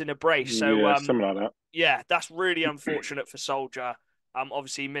leg was in a brace. So Yeah, something like that. yeah, that's really unfortunate for Soldier.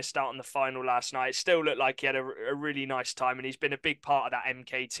 Obviously he missed out on the final last night. It still looked like he had a really nice time, and he's been a big part of that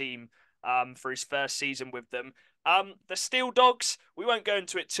MK team for his first season with them. The Steel Dogs, we won't go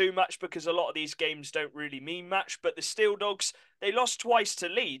into it too much because a lot of these games don't really mean much, but the Steel Dogs, they lost twice to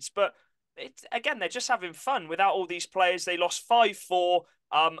Leeds, but again, they're just having fun without all these players. They lost 5-4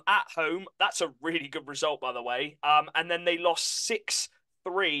 at home. That's a really good result, by the way. And then they lost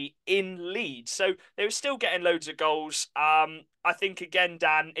 6-3 in Leeds. So they were still getting loads of goals. I think, again,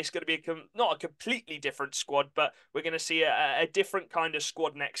 Dan, it's going to be not a completely different squad, but we're going to see a different kind of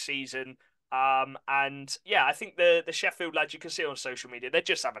squad next season. And yeah, I think the Sheffield lads, you can see on social media, they're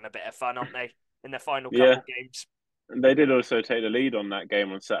just having a bit of fun, aren't they, in their final Yeah, couple games? and they did also take the lead on that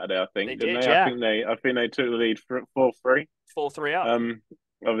game on Saturday. I They think, didn't did, they? yeah. I think they took the lead for 4-3. 4-3 up.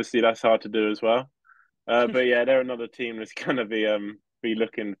 Obviously that's hard to do as well. But yeah, they're another team that's going to be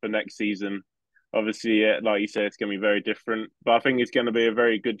looking for next season. Obviously, like you said, it's going to be very different. But I think it's going to be a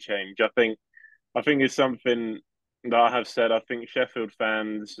very good change. I think it's something that I have said. I think Sheffield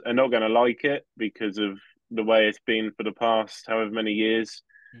fans are not going to like it because of the way it's been for the past however many years.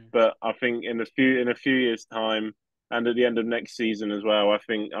 But I think in a few years' time, and at the end of next season as well, I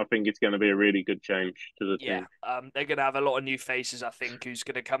think it's going to be a really good change to the Yeah, team. they're going to have a lot of new faces, I think, who's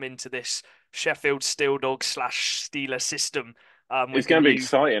going to come into this Sheffield Steel Dog / Steeler system. It's with the going to be new.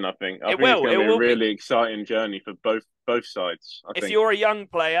 exciting. I think. I It think it's will. going It to be a will be. really exciting journey for both sides. I If think. you're a young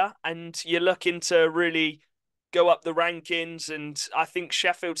player and you're looking to really go up the rankings, and I think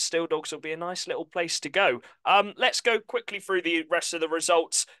Sheffield Steel Dogs will be a nice little place to go. Let's go quickly through the rest of the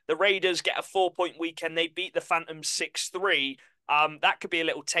results. The Raiders get a 4-point weekend. They beat the Phantoms 6-3. That could be a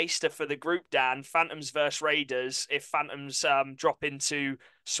little taster for the group, Dan. Phantoms versus Raiders, if Phantoms drop into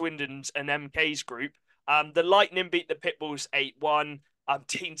Swindon's and MK's group. The Lightning beat the Pitbulls 8-1.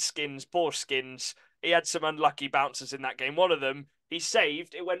 Dean Skins, poor Skins. He had some unlucky bounces in that game. One of them, he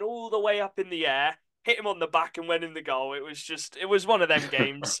saved. It went all the way up in the air, hit him on the back and went in the goal. It was one of them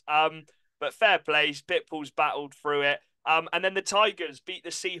games. But fair play. Pitbulls battled through it. And then the Tigers beat the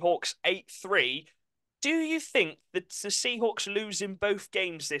Seahawks 8-3. Do you think that the Seahawks losing both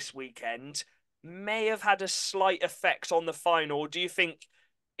games this weekend may have had a slight effect on the final? Do you think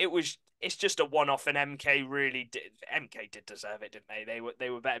it's just a one-off and MK did deserve it, didn't they? They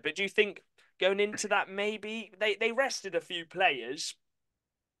were better. But do you think going into that maybe they rested a few players?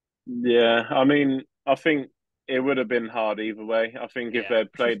 Yeah, I mean, I think it would have been hard either way. I think if Yeah.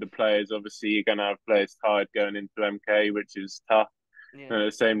 they'd played the players, obviously you're going to have players tired going into MK, which is tough. Yeah. And at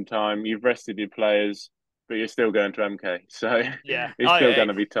the same time, you've rested your players, but you're still going to MK, so Yeah. it's still going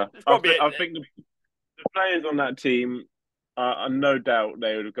to be tough. It's probably I think the players on that team, no doubt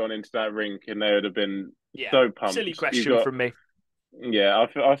they would have gone into that rink and they would have been yeah. so pumped. Silly You've question got, from me. yeah,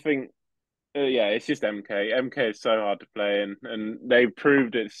 I think yeah, it's just MK. MK is so hard to play in, and they've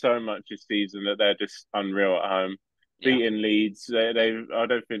proved it so much this season that they're just unreal at home. Yeah. Beating Leeds, I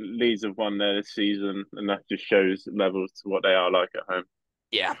don't think Leeds have won there this season, and that just shows levels to what they are like at home.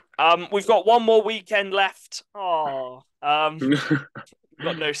 Yeah. We've got one more weekend left. Oh. We've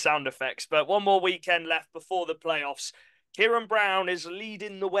got no sound effects, but one more weekend left before the playoffs. Kieran Brown is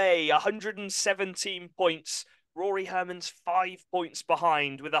leading the way, 117 points. Rory Herman's 5 points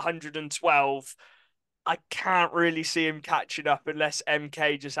behind with 112. I can't really see him catching up unless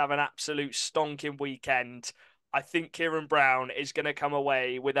MK just have an absolute stonking weekend. I think Kieran Brown is going to come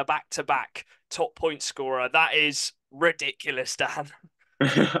away with a back-to-back top point scorer. That is ridiculous, Dan.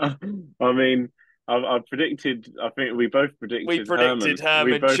 I mean, I predicted. I think we both We predicted predicted Herman.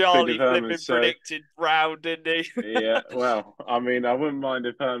 We Herman. both Charlie predicted Herman. flipping So predicted Brown, didn't he? yeah, well, I mean, I wouldn't mind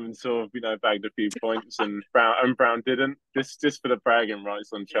if Herman sort of bagged a few points and Brown didn't. Just for the bragging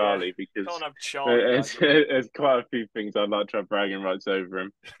rights on Yeah. Charlie because Can't have Charlie there's, bagging. there's quite a few things I'd like to have bragging rights over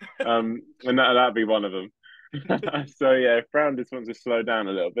him, and that'd be one of them. So yeah, if Brown just wants to slow down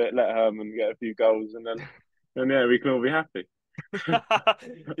a little bit, let Herman get a few goals, and yeah, we can all be happy.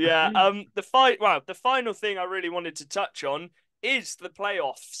 Yeah. The final thing I really wanted to touch on is the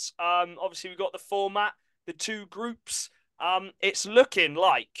playoffs. Obviously we've got the format, the two groups. It's looking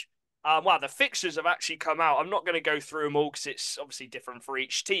like the fixtures have actually come out. I'm not going to go through them all because it's obviously different for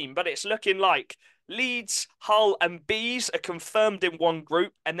each team, but it's looking like Leeds, Hull, and Bees are confirmed in one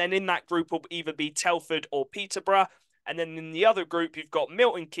group, and then in that group will either be Telford or Peterborough. And then in the other group, you've got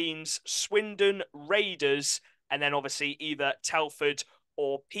Milton Keynes, Swindon, Raiders, and then obviously either Telford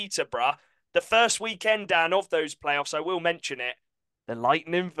or Peterborough. The first weekend, Dan, of those playoffs, I will mention it, the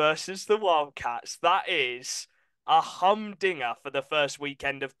Lightning versus the Wildcats. That is a humdinger for the first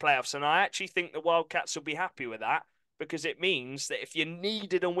weekend of playoffs. And I actually think the Wildcats will be happy with that because it means that if you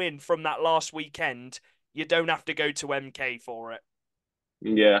needed a win from that last weekend, you don't have to go to MK for it.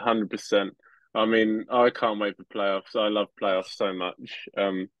 Yeah, 100%. I mean, I can't wait for playoffs. I love playoffs so much.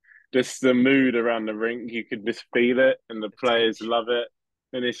 Just the mood around the rink, you can just feel it, and the players Tension. love it,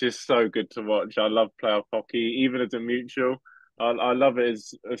 and it's just so good to watch. I love playoff hockey, even as a mutual. I love it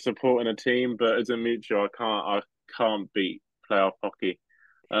as supporting a team, but as a mutual, I can't beat playoff hockey.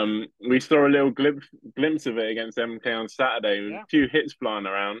 We saw a little glimpse of it against MK on Saturday with Yeah. a few hits flying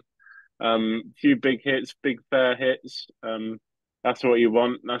around. Few big hits, big fair hits. That's what you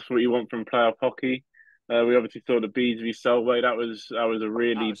want. That's what you want from playoff hockey. We obviously saw the Bees v Solway. That was a That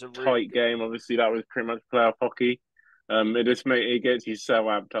really was a really tight good game. Obviously, that was pretty much playoff hockey. It gets you so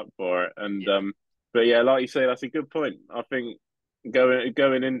amped up for it. And Yeah. but yeah, like you say, that's a good point. I think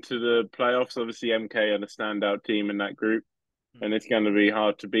going into the playoffs, obviously MK are the standout team in that group, and it's going to be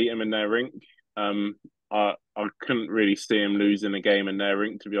hard to beat them in their rink. Um, I couldn't really see them losing a game in their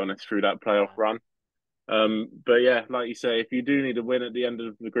rink, to be honest, through that playoff No. run. But yeah, like you say, if you do need a win at the end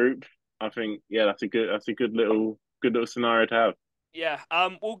of the group, I think yeah, that's a good little scenario to have. Yeah,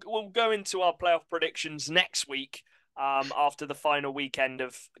 we'll go into our playoff predictions next week, after the final weekend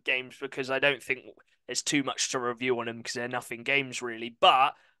of games because I don't think there's too much to review on them because they're nothing games really.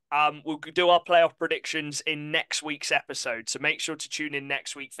 But we'll do our playoff predictions in next week's episode, so make sure to tune in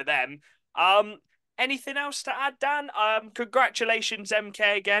next week for them. Anything else to add, Dan? Congratulations,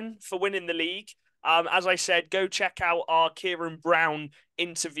 MK, again for winning the league. As I said, go check out our Kieran Brown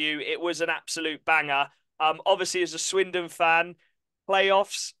interview. It was an absolute banger. Obviously, as a Swindon fan,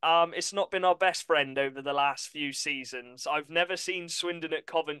 playoffs, it's not been our best friend over the last few seasons. I've never seen Swindon at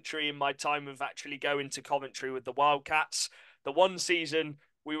Coventry in my time of actually going to Coventry with the Wildcats. The one season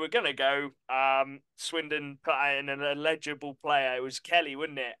we were going to go, Swindon put in an illegible player. It was Kelly,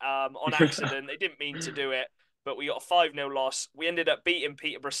 wasn't it? On accident. They didn't mean to do it, but we got a 5-0 loss. We ended up beating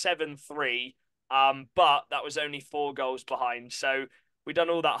Peterborough 7-3, but that was only 4 goals behind. So we done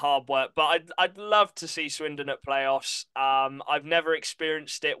all that hard work. But I'd love to see Swindon at playoffs. I've never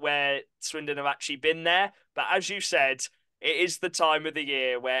experienced it where Swindon have actually been there. But as you said, it is the time of the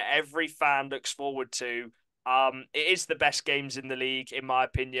year where every fan looks forward to. It is the best games in the league, in my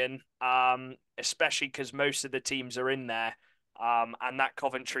opinion, especially because most of the teams are in there. And that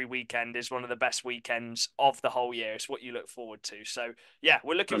Coventry weekend is one of the best weekends of the whole year. It's what you look forward to. So, yeah,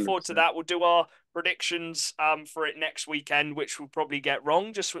 we're looking 100%. forward to that. We'll do our predictions for it next weekend, which we'll probably get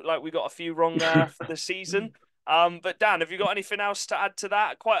wrong, just like we got a few wrong for the season. But, Dan, have you got anything else to add to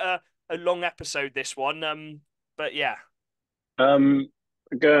that? Quite a long episode, this one. But, yeah.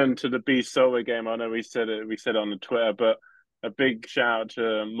 Going to the B Solway game, I know we said it on the Twitter, but a big shout out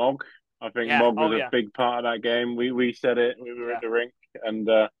to Mog. I think Mog was a big part of that game. We said it. We were at the rink, and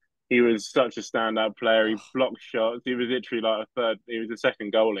he was such a standout player. He blocked shots. He was literally like he was the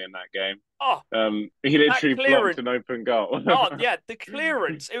second goalie in that game. He literally blocked an open goal. The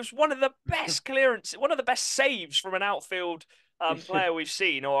clearance. It was one of the best one of the best saves from an outfield player we've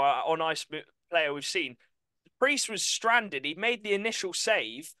seen, or on ice player we've seen. Priest was stranded. He made the initial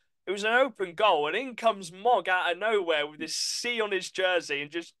save. It was an open goal, and in comes Mog out of nowhere with this C on his jersey and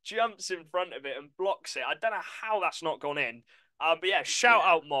just jumps in front of it and blocks it. I don't know how that's not gone in. But yeah, shout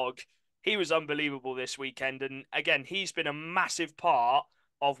out Mog. He was unbelievable this weekend, and again, he's been a massive part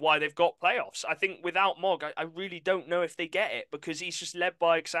of why they've got playoffs. I think without Mog, I really don't know if they get it because he's just led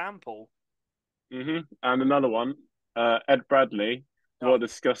by example. And another one, Ed Bradley. What a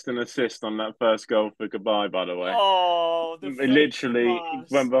disgusting assist on that first goal for Goodbye, by the way. Oh, He literally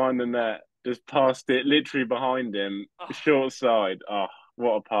went behind the net, just passed it literally behind him, short side. Oh,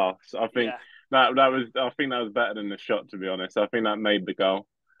 what a pass. I think that was better than the shot, to be honest. I think that made the goal.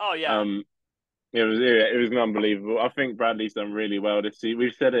 Oh yeah. It was unbelievable. I think Bradley's done really well this season.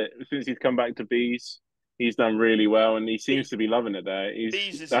 We've said it since he's come back to Bees. He's done really well, and he seems to be loving it there.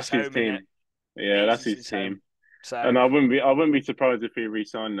 That's his team. Yeah, that's his team. So, and I wouldn't be surprised if he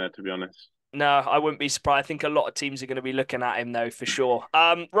re-signed there, to be honest. No, I wouldn't be surprised. I think a lot of teams are going to be looking at him though, for sure.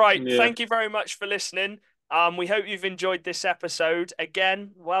 Right. Yeah. Thank you very much for listening. We hope you've enjoyed this episode.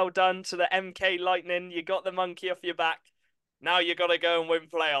 Again, well done to the MK Lightning. You got the monkey off your back. Now you got to go and win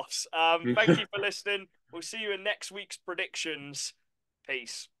playoffs. Thank you for listening. We'll see you in next week's predictions.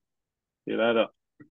 Peace. See you later.